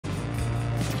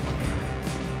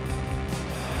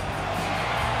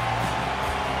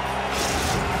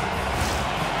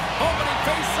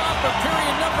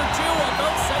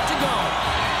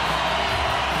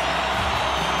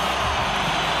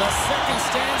The second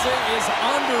stanza is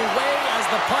underway as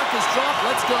the puck is dropped.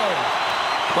 Let's go.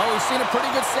 Well, we've seen a pretty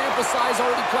good sample size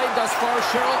already played thus far.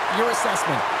 Cheryl, your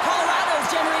assessment. Colorado's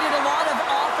generated a lot of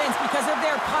offense because of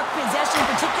their puck possession,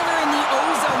 particularly in the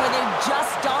O-zone where they've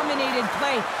just dominated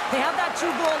play. They have that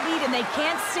 2-goal lead, and they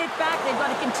can't sit back. They've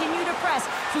got to continue to press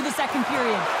through the second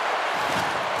period.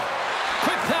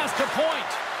 Quick pass to Point.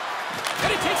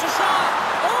 And he takes a shot.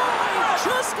 Oh, he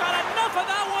just got enough of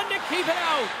that one to keep it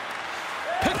out.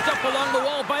 Picked up along the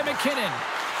wall by McKinnon.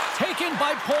 Taken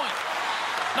by Point.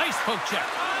 Nice poke check.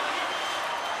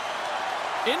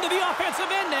 Into the offensive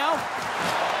end now.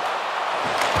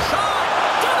 Shot!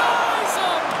 Denies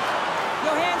him!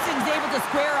 Johansson's able to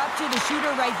square up to the shooter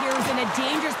right here, who's in a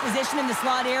dangerous position in the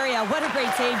slot area. What a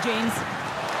great save, James.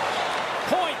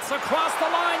 Points across the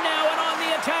line now and on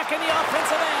the attack in the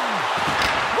offensive end.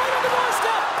 Right on the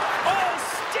doorstep! Oh,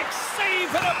 stick save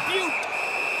and a beaut!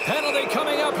 Penalty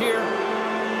coming up here.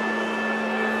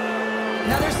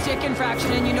 Another stick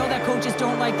infraction, and you know that coaches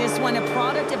don't like this one. A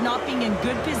product of not being in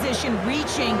good position,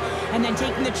 reaching, and then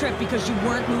taking the trip because you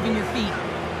weren't moving your feet.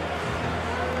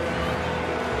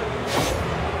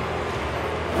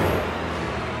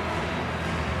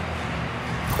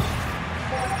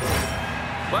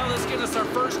 Well, this gives us our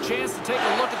first chance to take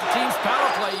a look at the team's power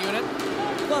play unit.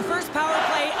 Well, first power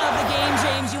play of the game,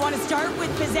 James. You want to start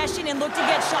with possession and look to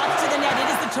get shots to the net. It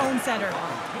is the tone setter.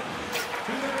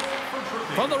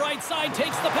 From the right side,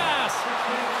 takes the pass.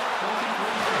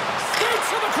 Skates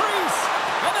to the crease.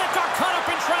 And that got caught up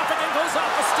in traffic and goes off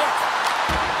the stick.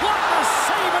 Blocker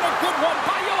save and a good one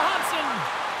by Johansson.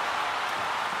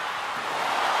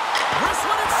 Wrist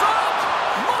one in front.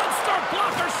 Monster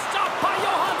blocker stopped by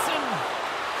Johansson.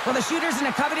 Well, the shooter's in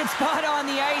a coveted spot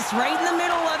on the ice, right in the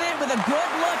middle of it with a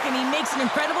good look, and he makes an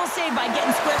incredible save by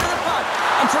getting square to the puck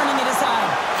and turning it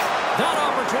aside. That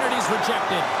opportunity's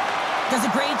rejected. Does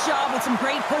a great job with some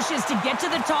great pushes to get to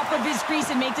the top of his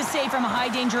crease and make the save from a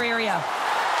high-danger area.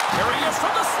 Here he is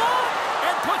from the slot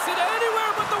and puts it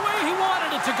anywhere but the way he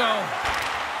wanted it to go.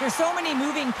 There's so many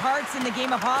moving parts in the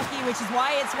game of hockey, which is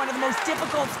why it's one of the most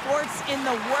difficult sports in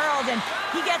the world. And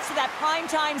he gets to that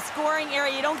prime-time scoring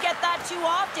area. You don't get that too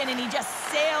often, and he just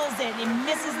sails it. He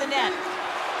misses the net.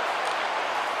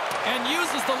 And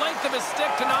uses the length of his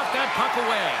stick to knock that puck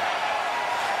away.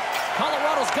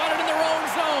 Colorado's got it in their own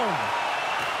zone.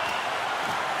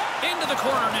 Into the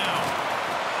corner now.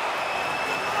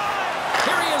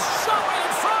 Here he is, shot right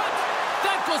in front.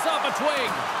 That goes off a twig.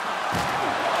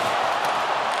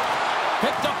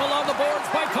 Picked up along the boards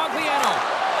by Cogliano.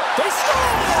 They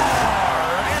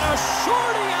score! And a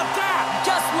shorty at that.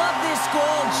 Just love this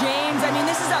goal, James. I mean,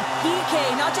 this is a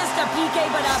PK, not just a PK,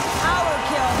 but a power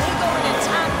kill. They go and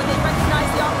attack when they recognize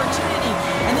the opportunity,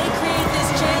 and they create this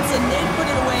chance, and they put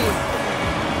it away.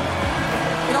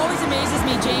 It always amazes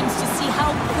me, James, to see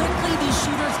how quickly these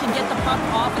shooters can get the puck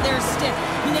off of their stick.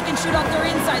 I mean, they can shoot off their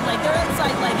inside leg, their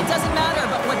outside leg. It doesn't matter,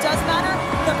 but what does matter?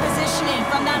 The positioning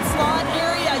from that slot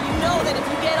area. You know that if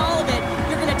you get all of it,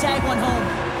 you're going to tag one home.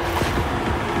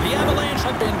 The Avalanche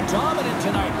have been dominant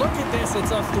tonight. Look at this.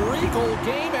 It's a 3-goal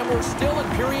game, and we're still in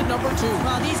period number 2.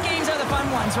 Well, these games are the fun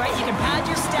ones, right? You can pad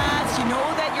your stats. You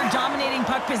know that you're dominating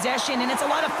puck possession, and it's a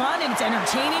lot of fun, and it's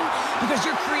entertaining because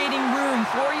you're creating room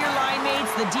for your line mates,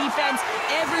 the defense.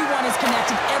 Everyone is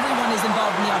connected. Everyone is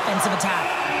involved in the offensive attack.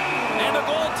 And the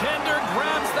goaltender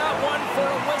grabs that one for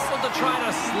a whistle to try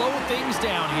to slow things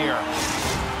down here.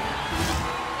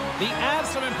 The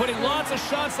Avs have been putting lots of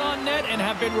shots on net and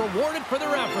have been rewarded for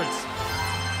their efforts.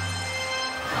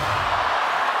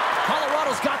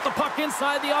 Colorado's got the puck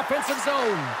inside the offensive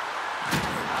zone.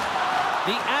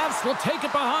 The Avs will take it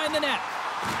behind the net.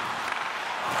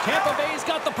 Tampa Bay's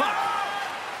got the puck.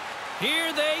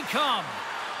 Here they come.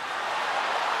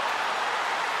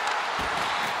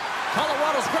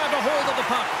 Colorado's grabbed a hold of the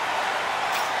puck.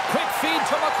 Quick feed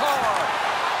to McCarr.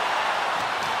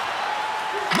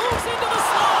 Moves into the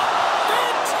slot.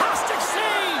 Fantastic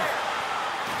save.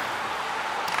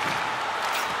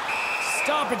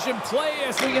 Stoppage in play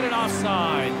as we get an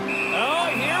offside.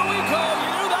 Oh, here we go. You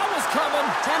knew that was coming.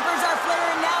 Tempers are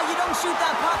flaring now. You don't shoot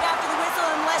that puck after the whistle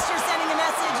unless you're sending a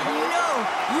message. And you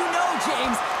know,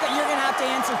 James, that you're going to have to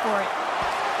answer for it.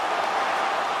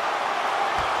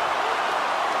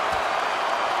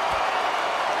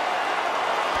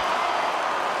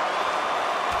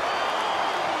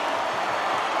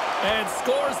 And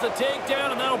scores the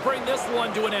takedown, and that'll bring this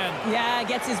one to an end. Yeah,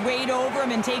 gets his weight over him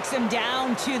and takes him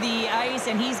down to the ice,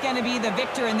 and he's going to be the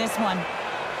victor in this one.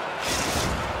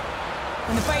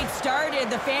 When the fight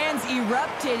started, the fans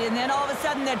erupted, and then all of a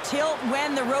sudden the tilt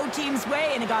went the road team's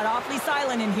way, and it got awfully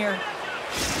silent in here.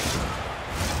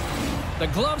 The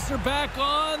gloves are back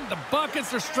on, the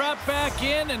buckets are strapped back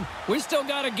in, and we still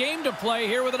got a game to play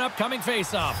here with an upcoming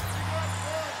faceoff.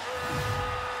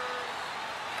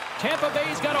 Tampa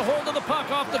Bay's got a hold of the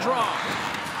puck off the draw.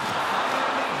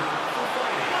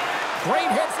 Great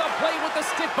heads-up play with the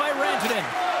stick by Rantanen.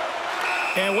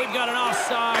 And we've got an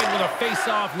offside with a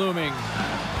face-off looming.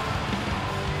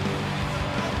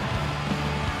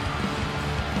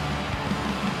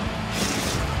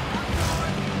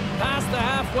 Past the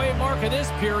halfway mark of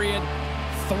this period,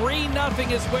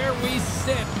 3-0 is where we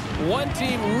sit. One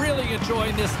team really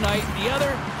enjoying this night, the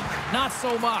other, not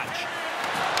so much.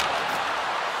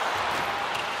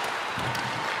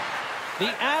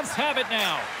 The Avs have it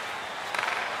now.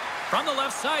 From the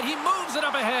left side, he moves it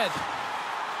up ahead.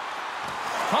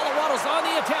 Colorado's on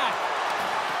the attack.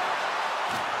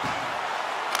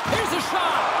 Here's a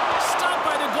shot. Stopped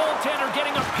by the goaltender,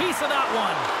 getting a piece of that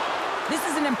one. This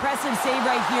is an impressive save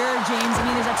right here, James. I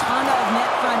mean, there's a ton of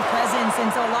net front presence, and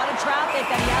so a lot of traffic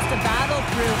that he has to battle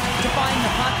through to find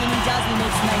the puck, and he does. He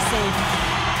makes a nice save.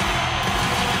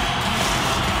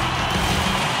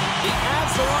 The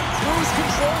Avs are on cruise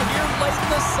control here late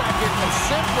in the second, and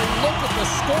simply look at the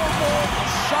scoreboard, the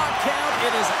shot count.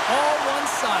 It is all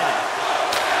one-sided.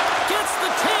 Gets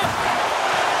the tip.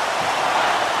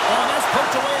 Oh, and that's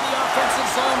poked away in the offensive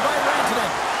zone by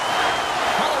Rantanen.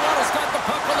 Colorado's got the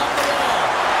puck along the wall.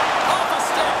 Off a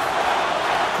stick.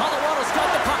 Colorado's got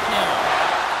the puck now.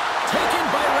 Taken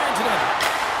by Rantanen.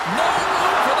 No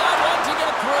room for that one to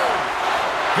get through.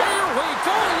 Here we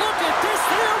go. Look at this.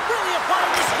 They're really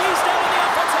applying the squeeze down in the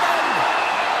offensive end.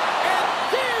 And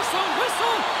there's a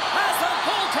whistle as the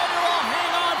goaltender will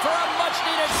hang on for a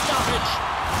much-needed stoppage.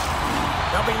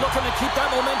 They'll be looking to keep that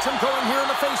momentum going here in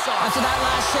the faceoff. After that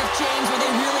last shift, James, where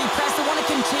they really press, they want to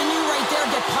continue right there,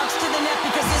 get pucks to the net,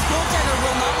 because this goaltender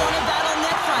will not want to battle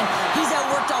net front. He's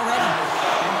outworked already.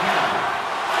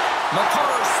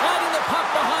 McCarr sliding the puck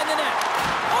behind the net.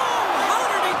 Oh, how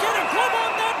did he get a glove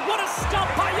on that? What a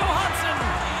stop by Johansson.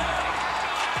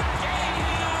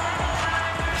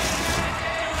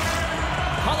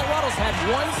 Colorado's had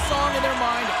one song in their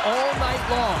mind all night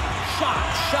long. Shot,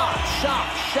 shot, shot,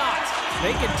 shot.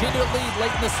 They continue to lead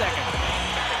late in the second.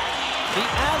 The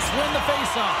Avs win the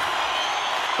faceoff.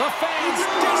 The fans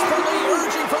desperately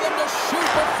urging for them to shoot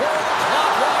before the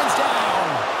clock winds down.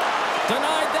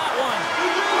 Denied that one.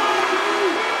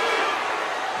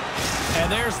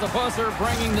 And there's the buzzer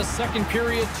bringing the second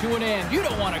period to an end. You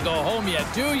don't want to go home yet,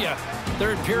 do you?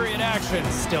 Third period action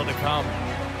still to come.